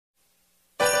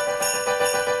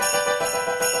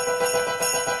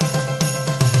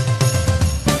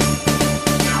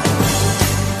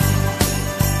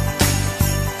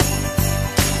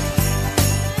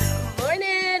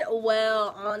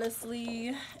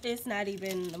honestly, it's not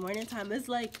even the morning time. It's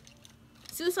like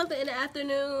 2 something in the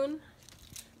afternoon.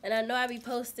 And I know I be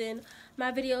posting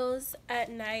my videos at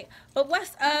night. But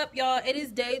what's up, y'all? It is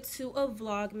day 2 of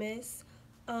Vlogmas.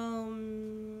 I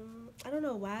don't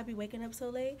know why I be waking up so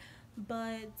late,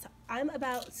 but I'm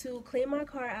about to clean my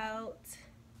car out.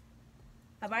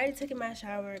 I've already taken my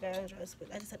shower, got undressed, but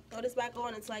I just have to throw this back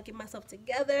on until I get myself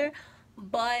together.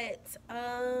 But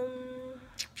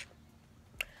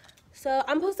so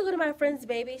I'm supposed to go to my friend's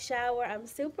baby shower. I'm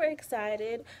super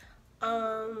excited.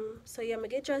 So yeah, I'm gonna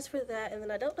get dressed for that, and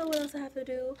then I don't know what else I have to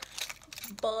do,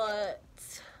 but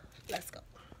let's go.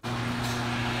 I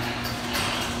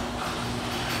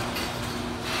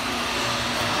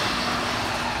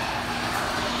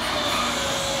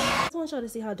just want y'all to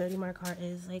see how dirty my car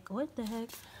is. Like, what the heck?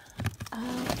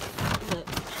 Look,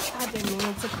 I've been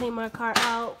meaning to clean my car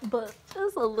out, but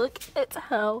just a look at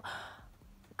how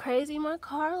crazy my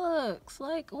car looks.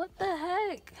 Like, what the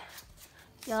heck?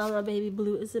 Y'all, my baby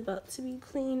Blue is about to be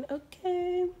clean,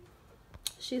 okay?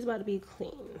 She's about to be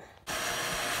clean.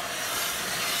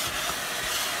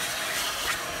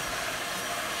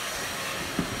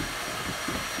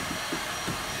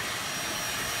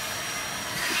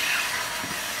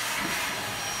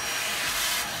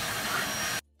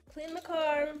 Clean the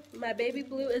car. My baby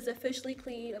Blue is officially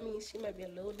clean. I mean, she might be a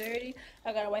little dirty.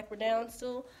 I gotta wipe her down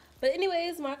still. But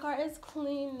anyways, my car is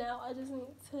clean now. I just need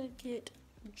to get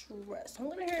dressed. I'm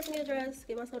gonna hurry up and get dressed,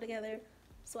 get myself together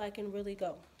so I can really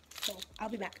go. So I'll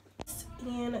be back.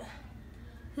 And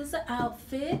this is the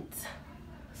outfit.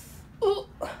 Ooh.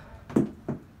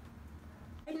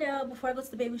 Right now, before I go to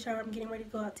the baby shower, I'm getting ready to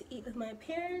go out to eat with my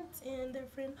parents and their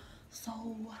friend. So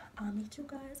I'll meet you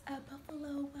guys at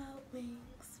Buffalo Wild Wings.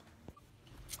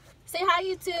 Say hi,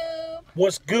 YouTube.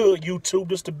 What's good, YouTube?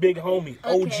 This the big homie,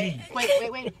 Okay.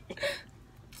 OG. Wait.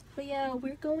 But yeah,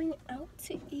 we're going out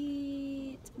to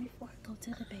eat before I go to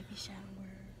the baby shower.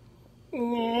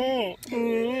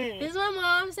 This is my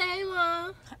mom. Say hey,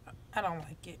 Mom. I don't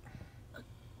like it.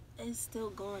 It's still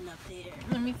going up there.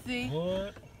 Let me see.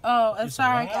 What? Oh, I'm Is it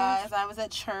sorry, live? guys. I was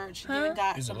at church giving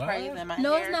God Is it some live? praise in my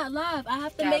No, hair. it's not live. I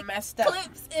have to Got make messed up.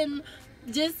 clips and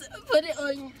just put it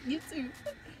on YouTube.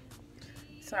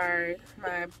 Sorry,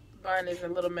 my bun is a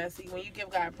little messy. When you give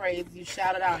God praise, you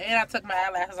shout it out. And I took my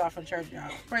eyelashes off from church, y'all.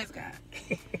 Praise God.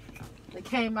 They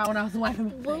came out when I was wiping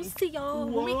my We'll face. see y'all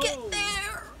when we get Whoa.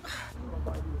 there.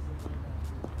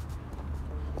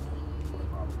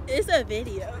 It's a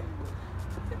video.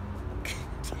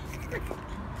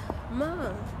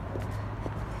 Mom.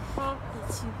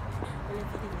 It's you in a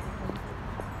video.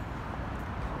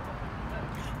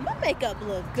 My makeup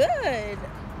look good.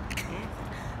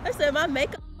 I said my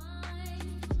makeup.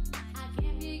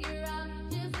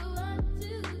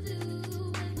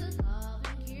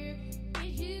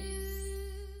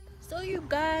 So you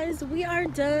guys, we are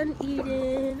done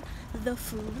eating. The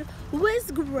food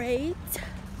was great.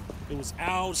 It was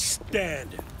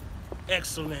outstanding.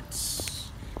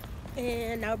 Excellence.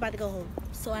 And now we're about to go home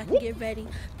so I can get ready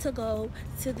to go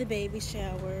to the baby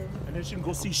shower. And then she can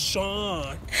go see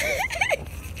Sean.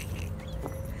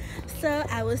 So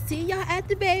I will see y'all at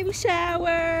the baby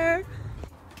shower.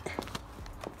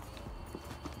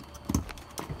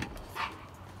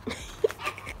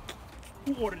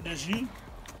 Who ordered this? You?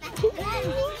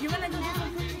 You wanna go?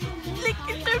 Look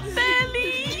at their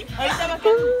belly. Oh, you said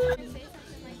okay.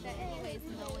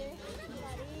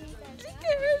 Look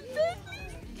at her belly.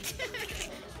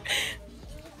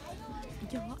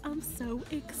 Y'all, I'm so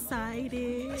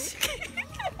excited.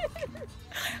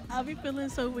 I'll be feeling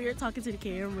so weird talking to the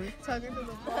camera. Talking to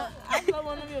the vlog. I don't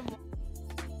want to be a vlog.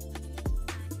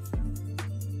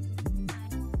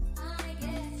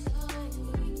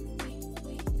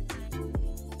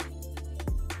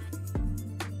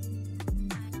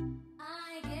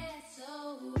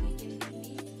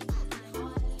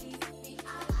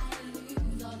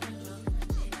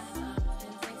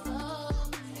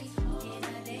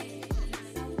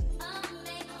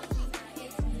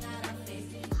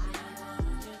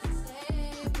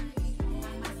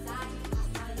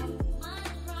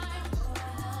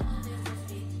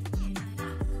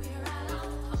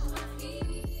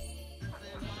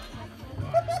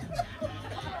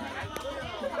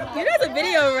 You know the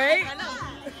video, right? I know.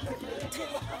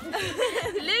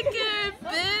 Look at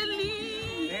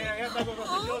Billy.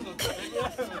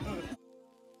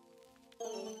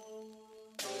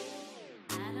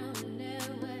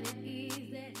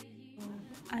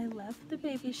 I left the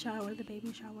baby shower. The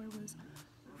baby shower was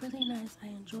really nice. I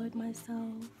enjoyed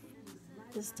myself.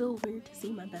 It's still weird to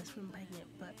see my best friend pregnant,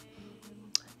 but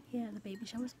yeah, the baby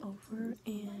shower's over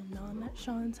and now I'm at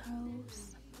Sean's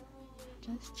house.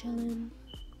 Just chilling.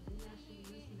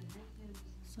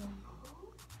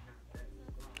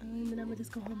 gonna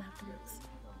just go home afterwards.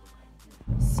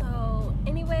 So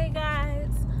anyway, guys,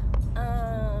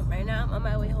 right now I'm on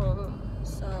my way home,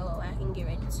 so I can get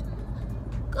ready to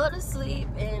go to sleep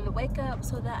and wake up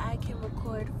so that I can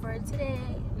record for today.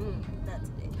 Not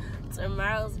today,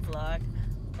 tomorrow's vlog.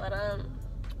 But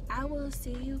I will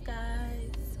see you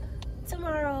guys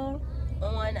tomorrow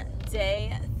on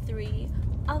day 3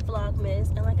 of Vlogmas.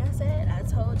 And like I said, I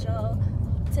told y'all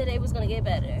today was gonna get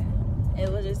better. It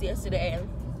was just yesterday and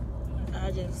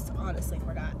I just honestly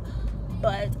forgot.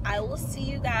 But I will see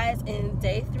you guys in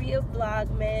day 3 of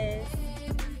Vlogmas.